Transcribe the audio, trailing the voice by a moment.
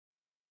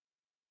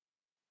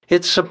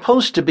"It's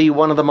supposed to be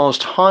one of the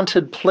most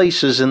haunted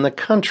places in the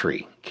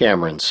country,"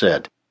 Cameron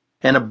said.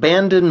 "An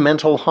abandoned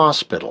mental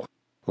hospital.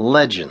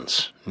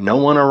 Legends. No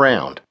one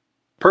around.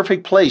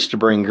 Perfect place to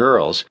bring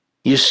girls.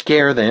 You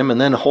scare them and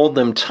then hold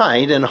them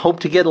tight and hope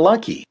to get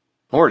lucky.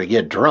 Or to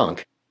get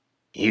drunk."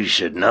 "You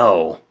should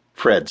know,"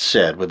 Fred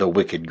said with a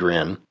wicked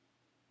grin.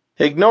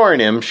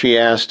 Ignoring him, she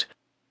asked,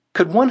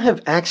 "Could one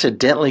have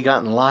accidentally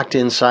gotten locked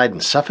inside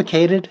and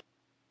suffocated?"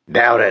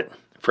 "Doubt it,"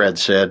 Fred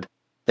said.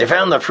 "They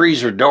found the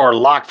freezer door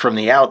locked from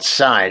the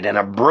outside and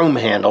a broom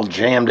handle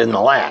jammed in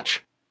the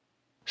latch."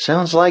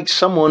 "Sounds like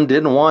someone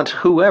didn't want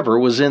whoever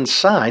was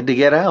inside to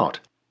get out."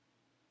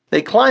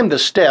 They climbed the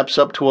steps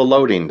up to a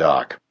loading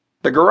dock.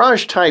 The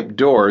garage-type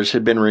doors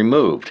had been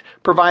removed,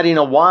 providing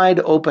a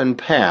wide-open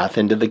path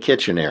into the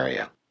kitchen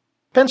area.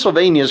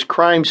 Pennsylvania's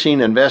crime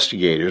scene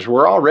investigators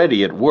were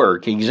already at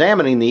work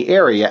examining the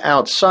area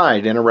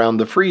outside and around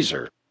the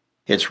freezer,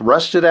 its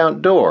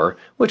rusted-out door,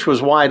 which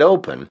was wide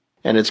open,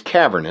 and its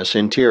cavernous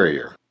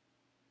interior.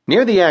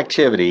 Near the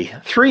activity,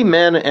 3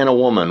 men and a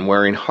woman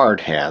wearing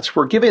hard hats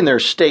were giving their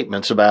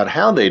statements about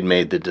how they'd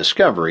made the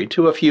discovery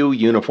to a few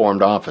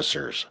uniformed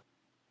officers.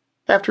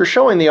 After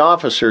showing the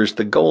officers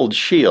the gold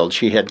shield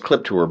she had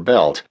clipped to her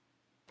belt,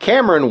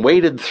 Cameron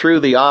waded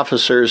through the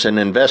officers and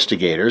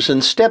investigators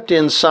and stepped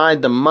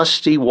inside the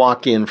musty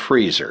walk-in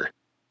freezer.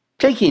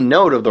 Taking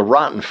note of the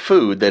rotten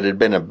food that had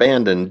been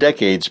abandoned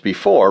decades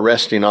before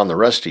resting on the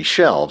rusty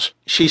shelves,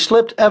 she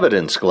slipped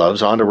evidence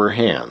gloves onto her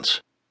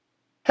hands.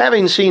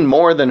 Having seen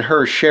more than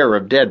her share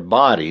of dead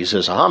bodies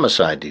as a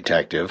homicide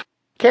detective,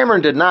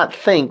 Cameron did not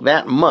think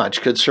that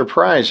much could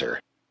surprise her,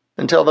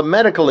 until the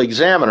medical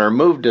examiner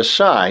moved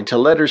aside to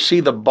let her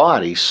see the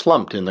body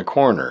slumped in the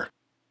corner.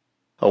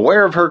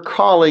 Aware of her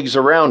colleagues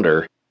around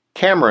her,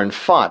 Cameron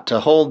fought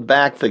to hold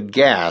back the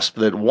gasp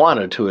that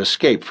wanted to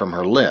escape from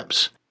her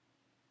lips.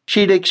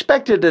 She'd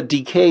expected a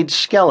decayed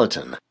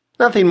skeleton,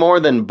 nothing more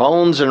than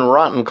bones and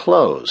rotten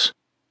clothes.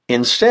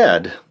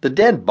 Instead, the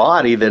dead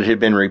body that had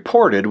been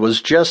reported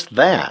was just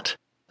that,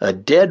 a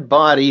dead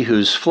body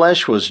whose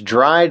flesh was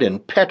dried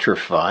and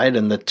petrified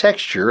in the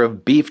texture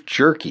of beef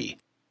jerky.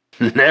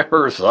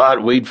 "Never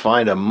thought we'd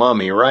find a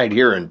mummy right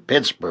here in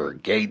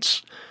Pittsburgh,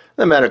 Gates,"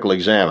 the medical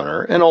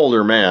examiner, an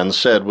older man,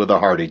 said with a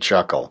hearty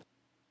chuckle.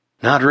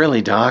 "Not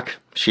really, Doc,"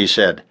 she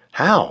said.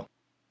 "How?"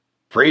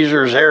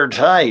 "Freezer's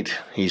airtight,"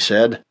 he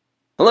said.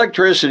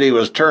 "Electricity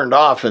was turned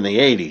off in the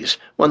 80s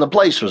when the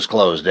place was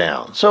closed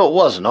down, so it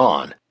wasn't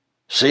on.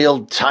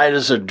 Sealed tight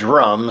as a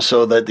drum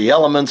so that the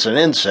elements and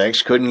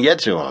insects couldn't get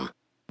to him.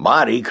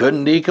 Body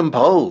couldn't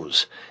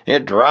decompose.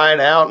 It dried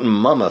out and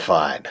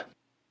mummified."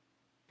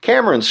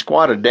 Cameron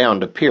squatted down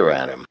to peer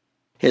at him.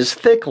 His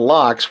thick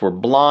locks were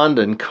blonde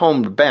and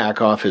combed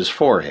back off his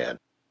forehead.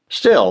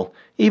 Still,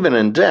 even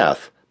in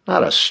death,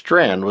 not a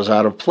strand was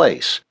out of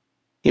place.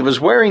 He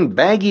was wearing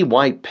baggy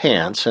white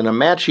pants and a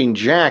matching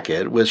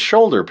jacket with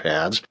shoulder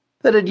pads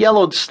that had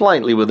yellowed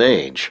slightly with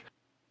age.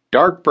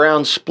 Dark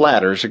brown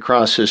splatters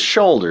across his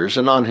shoulders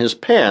and on his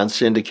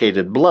pants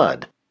indicated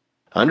blood.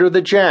 Under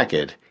the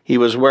jacket, he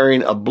was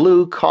wearing a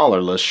blue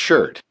collarless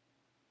shirt.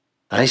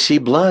 "I see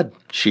blood,"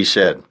 she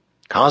said.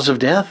 "Cause of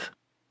death?"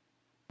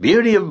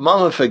 "Beauty of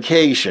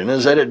mummification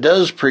is that it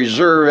does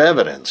preserve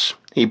evidence."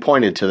 He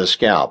pointed to the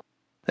scalp.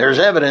 "There's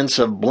evidence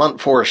of blunt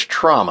force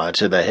trauma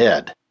to the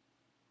head."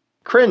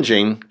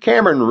 Cringing,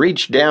 Cameron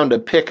reached down to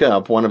pick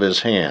up one of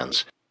his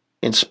hands.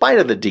 In spite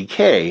of the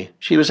decay,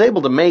 she was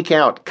able to make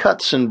out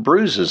cuts and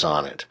bruises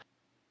on it.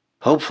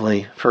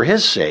 Hopefully, for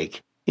his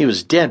sake, he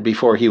was dead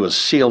before he was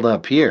sealed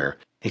up here.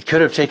 It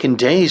could have taken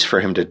days for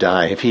him to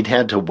die if he'd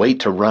had to wait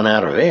to run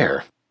out of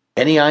air.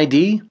 "Any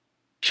ID?"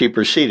 She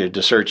proceeded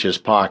to search his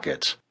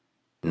pockets.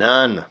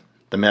 "None,"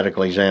 the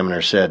medical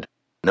examiner said.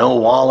 "No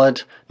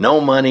wallet, no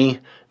money,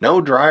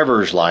 no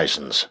driver's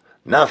license,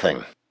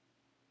 nothing."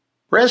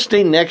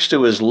 Resting next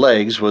to his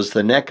legs was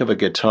the neck of a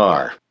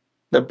guitar.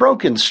 The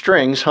broken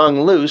strings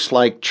hung loose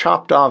like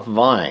chopped-off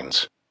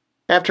vines.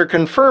 After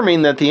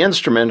confirming that the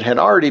instrument had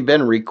already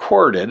been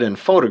recorded and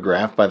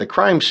photographed by the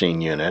crime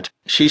scene unit,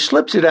 she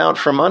slipped it out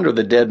from under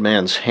the dead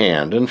man's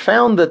hand and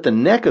found that the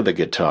neck of the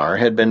guitar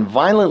had been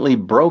violently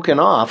broken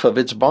off of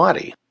its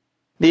body.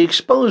 The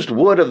exposed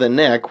wood of the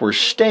neck were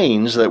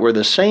stains that were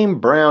the same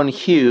brown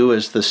hue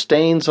as the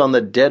stains on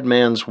the dead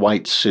man's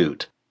white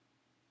suit.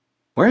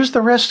 "Where's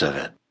the rest of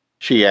it?"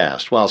 she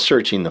asked while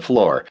searching the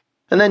floor,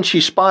 and then she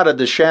spotted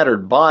the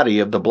shattered body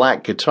of the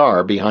black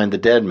guitar behind the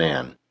dead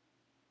man.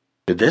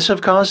 "Could this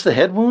have caused the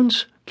head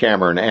wounds?"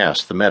 Cameron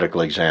asked the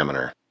medical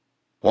examiner.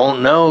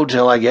 "Won't know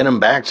till I get him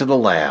back to the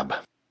lab."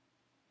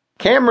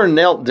 Cameron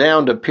knelt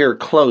down to peer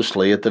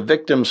closely at the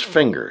victim's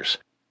fingers.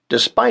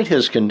 Despite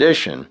his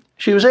condition,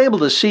 she was able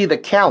to see the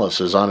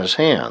calluses on his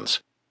hands.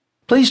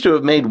 Pleased to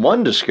have made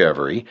one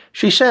discovery,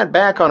 she sat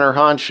back on her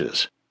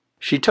haunches.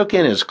 She took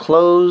in his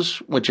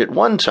clothes, which at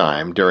one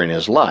time during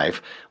his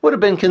life would have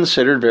been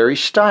considered very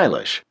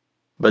stylish,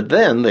 but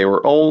then they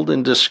were old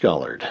and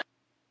discolored.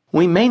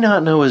 "We may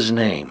not know his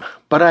name,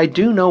 but I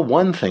do know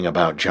one thing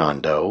about John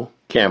Doe,"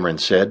 Cameron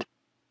said.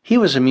 "He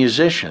was a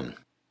musician."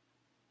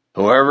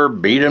 Whoever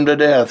beat him to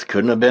death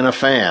couldn't have been a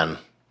fan,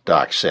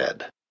 Doc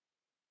said.